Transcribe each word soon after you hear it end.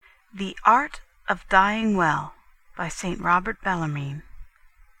The Art of Dying Well by St. Robert Bellarmine.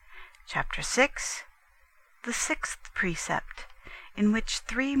 Chapter 6. The sixth precept, in which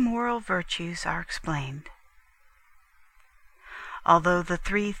 3 moral virtues are explained. Although the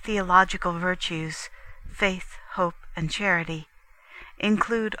 3 theological virtues, faith, hope, and charity,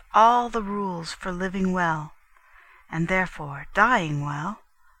 include all the rules for living well, and therefore dying well,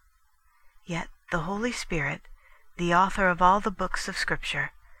 yet the Holy Spirit, the author of all the books of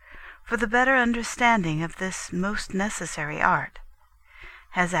Scripture, for the better understanding of this most necessary art,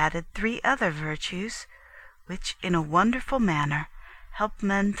 has added 3 other virtues which in a wonderful manner help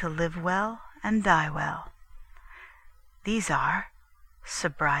men to live well and die well. These are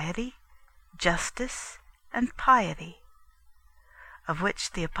sobriety, justice, and piety, of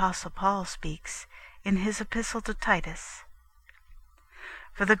which the Apostle Paul speaks in his epistle to Titus.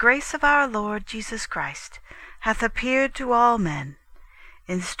 For the grace of our Lord Jesus Christ hath appeared to all men,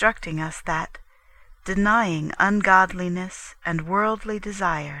 instructing us that, denying ungodliness and worldly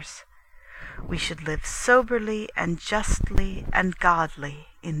desires, we should live soberly and justly and godly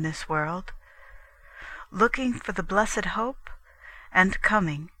in this world, looking for the blessed hope and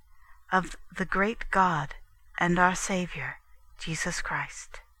coming of the great God and our Savior, Jesus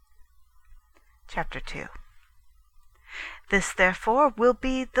Christ. Chapter 2. This, therefore, will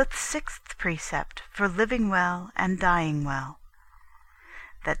be the 6th precept for living well and dying well,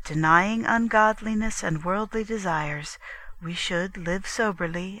 that denying ungodliness and worldly desires, we should live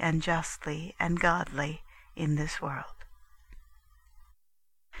soberly and justly and godly in this world.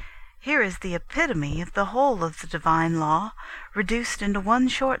 Here is the epitome of the whole of the divine law reduced into one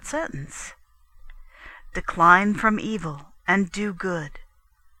short sentence. Decline from evil and do good.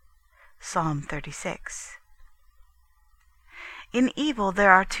 Psalm 36. In evil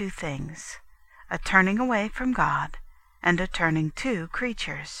there are 2 things, a turning away from God and a turning to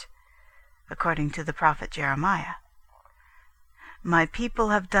creatures, according to the prophet Jeremiah. My people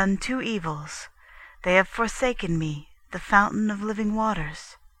have done 2 evils. They have forsaken me, the fountain of living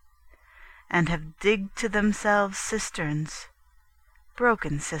waters, and have digged to themselves cisterns,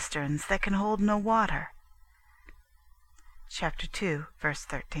 broken cisterns that can hold no water. Chapter 2, verse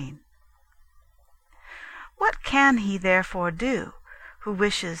 13. What can he therefore do who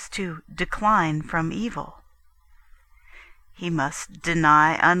wishes to decline from evil? He must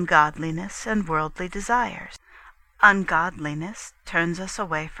deny ungodliness and worldly desires. Ungodliness turns us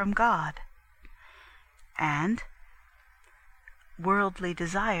away from God, and worldly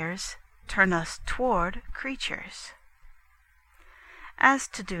desires turn us toward creatures. As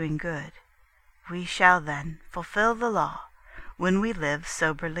to doing good, we shall then fulfill the law when we live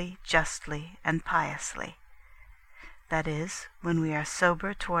soberly, justly, and piously. That is, when we are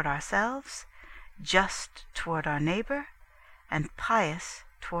sober toward ourselves, just toward our neighbor, and pious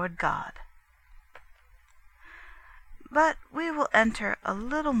toward God. But we will enter a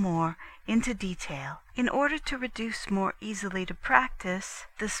little more into detail in order to reduce more easily to practice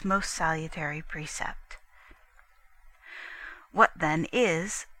this most salutary precept. What then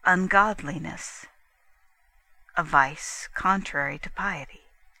is ungodliness? A vice contrary to piety.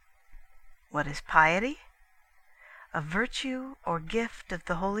 What is piety? A virtue or gift of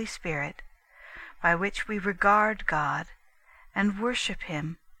the Holy Spirit by which we regard God and worship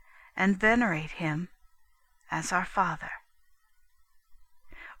Him and venerate Him as our Father.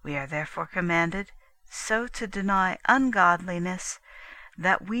 We are therefore commanded so to deny ungodliness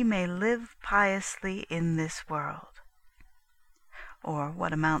that we may live piously in this world. Or,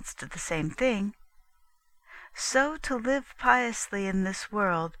 what amounts to the same thing, so to live piously in this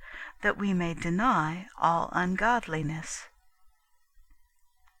world that we may deny all ungodliness.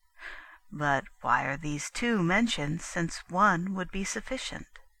 But why are these 2 mentioned, since one would be sufficient?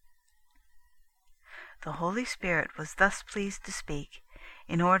 The Holy Spirit was thus pleased to speak,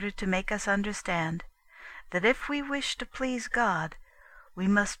 in order to make us understand that if we wish to please God, we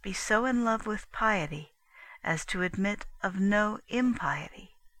must be so in love with piety as to admit of no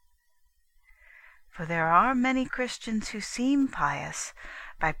impiety. For there are many Christians who seem pious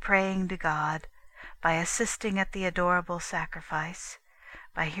by praying to God, by assisting at the adorable sacrifice,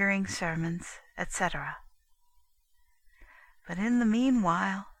 by hearing sermons, etc. But in the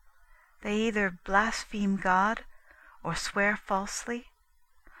meanwhile, they either blaspheme God, or swear falsely,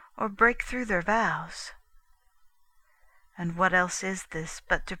 or break through their vows. And what else is this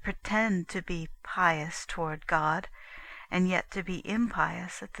but to pretend to be pious toward God, and yet to be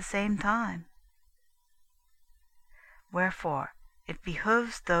impious at the same time? Wherefore it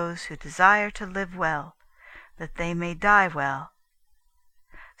behooves those who desire to live well, that they may die well,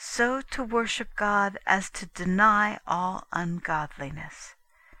 so to worship God as to deny all ungodliness,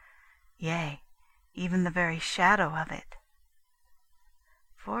 yea, even the very shadow of it.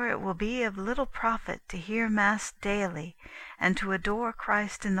 For it will be of little profit to hear Mass daily and to adore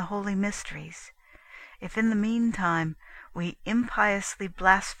Christ in the holy mysteries, if in the meantime we impiously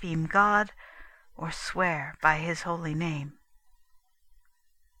blaspheme God or swear by his holy name.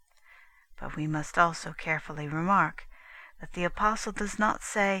 But we must also carefully remark that the Apostle does not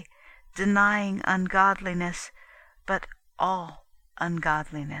say denying ungodliness, but all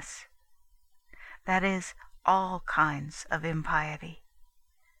ungodliness. That is, all kinds of impiety.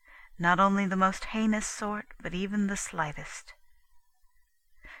 Not only the most heinous sort, but even the slightest.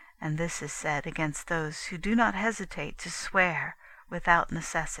 And this is said against those who do not hesitate to swear without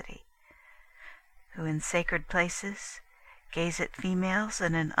necessity, who in sacred places gaze at females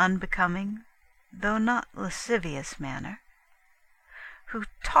in an unbecoming, though not lascivious manner, who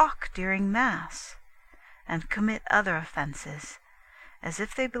talk during Mass, and commit other offenses, as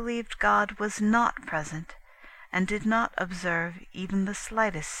if they believed God was not present, and did not observe even the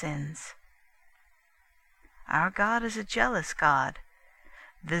slightest sins. Our God is a jealous God,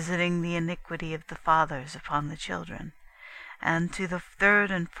 visiting the iniquity of the fathers upon the children, and to the third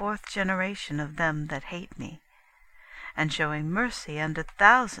and fourth generation of them that hate me, and showing mercy unto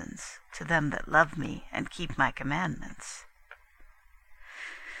thousands to them that love me and keep my commandments.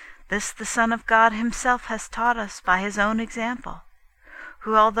 This the Son of God himself has taught us by his own example,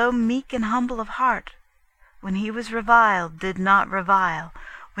 who, although meek and humble of heart, when he was reviled, did not revile,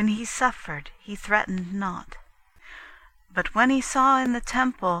 when he suffered, he threatened not. But when he saw in the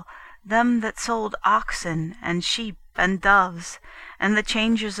temple them that sold oxen and sheep and doves, and the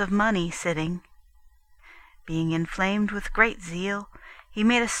changers of money sitting, being inflamed with great zeal, he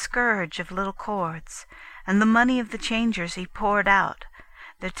made a scourge of little cords, and the money of the changers he poured out,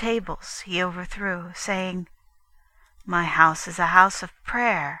 their tables he overthrew, saying, My house is a house of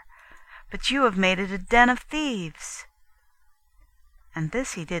prayer, but you have made it a den of thieves. And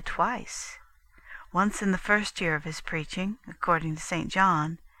this he did twice, once in the first year of his preaching, according to St.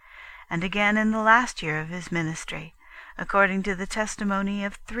 John, and again in the last year of his ministry, according to the testimony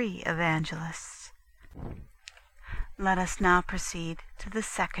of 3 evangelists. Let us now proceed to the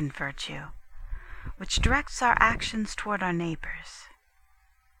second virtue, which directs our actions toward our neighbors.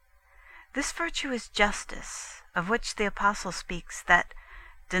 This virtue is justice, of which the Apostle speaks that,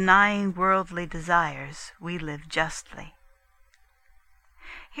 denying worldly desires, we live justly.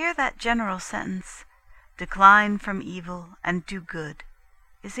 Here that general sentence, decline from evil and do good,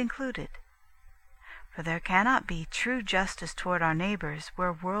 is included. For there cannot be true justice toward our neighbors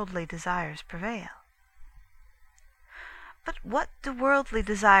where worldly desires prevail. But what do worldly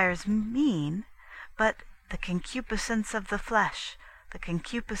desires mean but the concupiscence of the flesh, the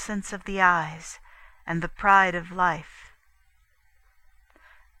concupiscence of the eyes, and the pride of life?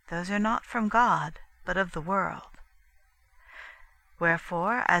 Those are not from God, but of the world.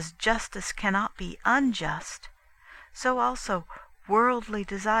 Wherefore, as justice cannot be unjust, so also worldly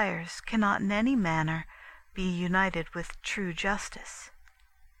desires cannot in any manner be united with true justice.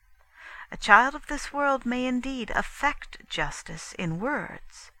 A child of this world may indeed affect justice in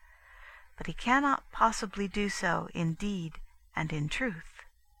words, but he cannot possibly do so in deed and in truth.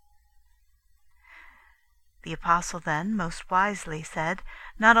 The Apostle then most wisely said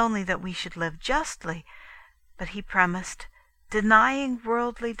not only that we should live justly, but he premised, denying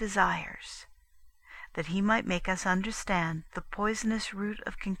worldly desires, that he might make us understand the poisonous root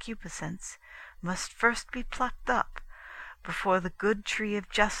of concupiscence must first be plucked up before the good tree of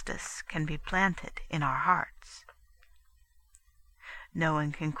justice can be planted in our hearts. No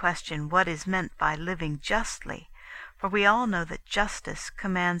one can question what is meant by living justly, for we all know that justice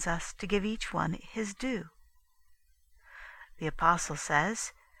commands us to give each one his due. The Apostle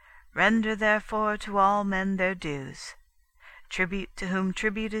says, Render therefore to all men their dues, tribute to whom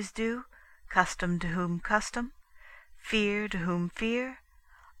tribute is due, custom to whom custom, fear to whom fear,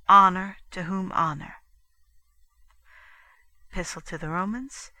 honor to whom honor. Epistle to the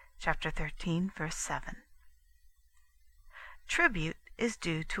Romans, chapter 13, verse 7. Tribute is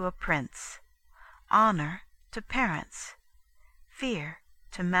due to a prince, honor to parents, fear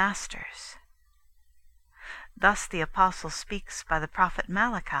to masters. Thus the Apostle speaks by the prophet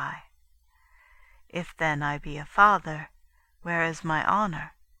Malachi. If then I be a father, where is my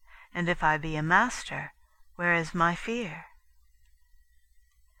honor? And if I be a master, where is my fear?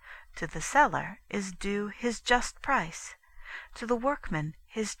 To the seller is due his just price, to the workman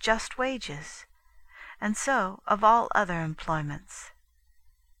his just wages, and so of all other employments.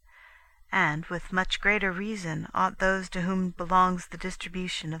 And with much greater reason ought those to whom belongs the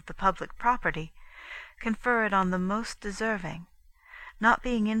distribution of the public property confer it on the most deserving, not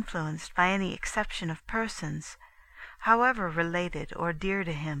being influenced by any exception of persons, however related or dear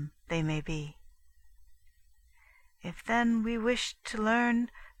to him they may be. If then we wish to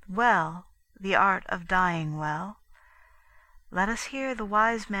learn well the art of dying well, let us hear the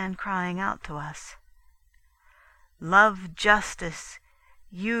wise man crying out to us, "Love justice,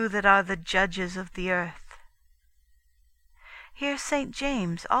 you that are the judges of the earth." Hear St.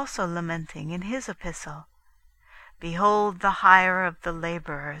 James also lamenting in his epistle, "Behold the hire of the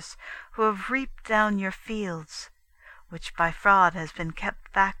laborers, who have reaped down your fields, which by fraud has been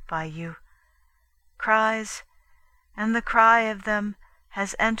kept back by you, cries, and the cry of them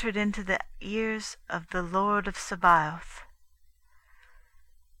has entered into the ears of the Lord of Sabaoth."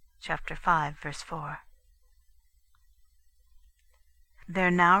 Chapter 5, verse 4.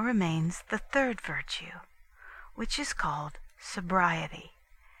 There now remains the third virtue, which is called sobriety,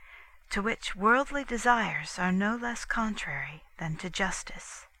 to which worldly desires are no less contrary than to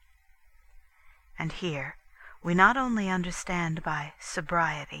justice. And here we not only understand by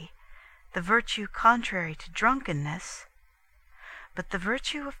sobriety the virtue contrary to drunkenness, but the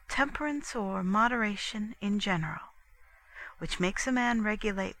virtue of temperance or moderation in general, which makes a man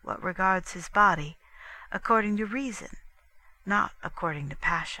regulate what regards his body according to reason, not according to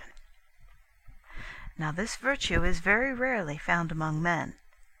passion. Now this virtue is very rarely found among men.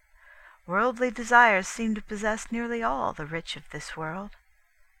 Worldly desires seem to possess nearly all the rich of this world.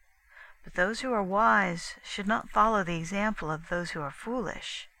 But those who are wise should not follow the example of those who are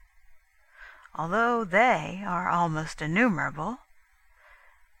foolish. Although they are almost innumerable,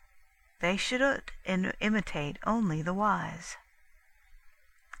 they should imitate only the wise.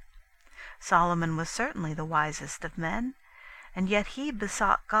 Solomon was certainly the wisest of men, and yet he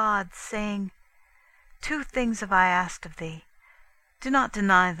besought God, saying, "2 things have I asked of thee. Do not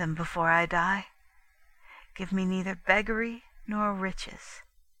deny them before I die. Give me neither beggary nor riches.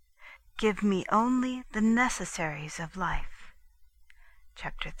 Give me only the necessaries of life."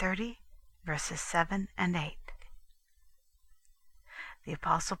 Chapter 30, verses 7 and 8. The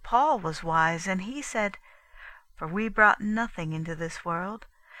Apostle Paul was wise, and he said, "For we brought nothing into this world,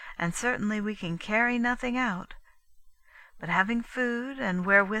 and certainly we can carry nothing out. But having food and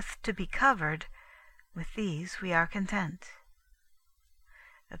wherewith to be covered, with these we are content."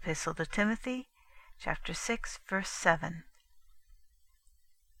 Epistle to Timothy, chapter 6, verse 7.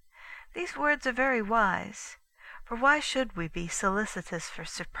 These words are very wise, for why should we be solicitous for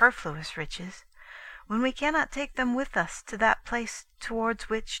superfluous riches, when we cannot take them with us to that place towards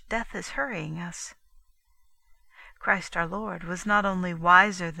which death is hurrying us? Christ our Lord was not only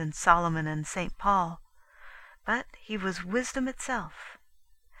wiser than Solomon and St. Paul, but he was wisdom itself.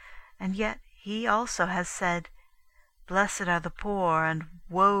 And yet he also has said, "Blessed are the poor, and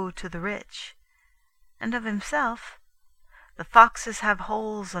woe to the rich." And of himself, "The foxes have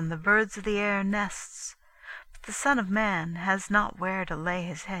holes, and the birds of the air nests, but the Son of Man has not where to lay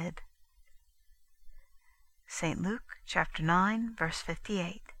his head." St. Luke, chapter 9, verse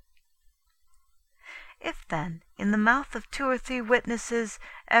 58. If then in the mouth of 2 or 3 witnesses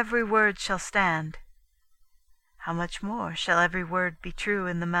every word shall stand, how much more shall every word be true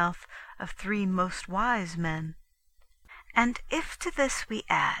in the mouth of 3 most wise men? And if to this we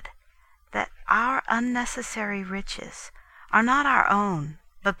add that our unnecessary riches are not our own,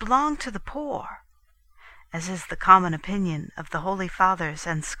 but belong to the poor, as is the common opinion of the holy fathers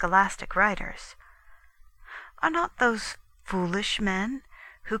and scholastic writers, are not those foolish men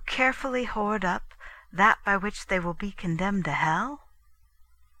who carefully hoard up that by which they will be condemned to hell?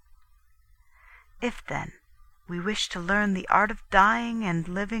 If then we wish to learn the art of dying and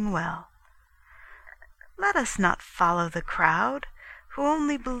living well, let us not follow the crowd who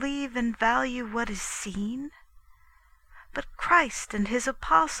only believe and value what is seen, but Christ and his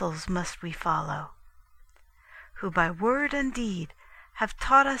apostles must we follow, who by word and deed have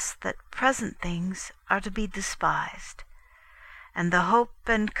taught us that present things are to be despised, and the hope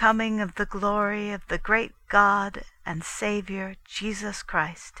and coming of the glory of the great God and Saviour Jesus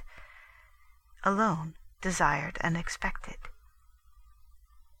Christ alone desired and expected.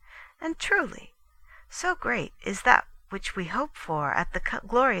 And truly, so great is that which we hope for at the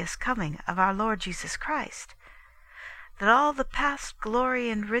glorious coming of our Lord Jesus Christ, that all the past glory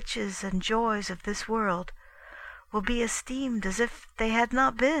and riches and joys of this world will be esteemed as if they had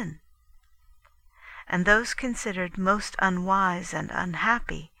not been, and those considered most unwise and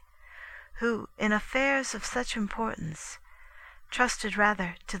unhappy, who in affairs of such importance trusted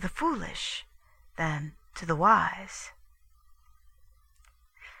rather to the foolish than to the wise.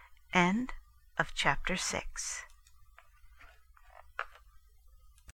 End of chapter 6.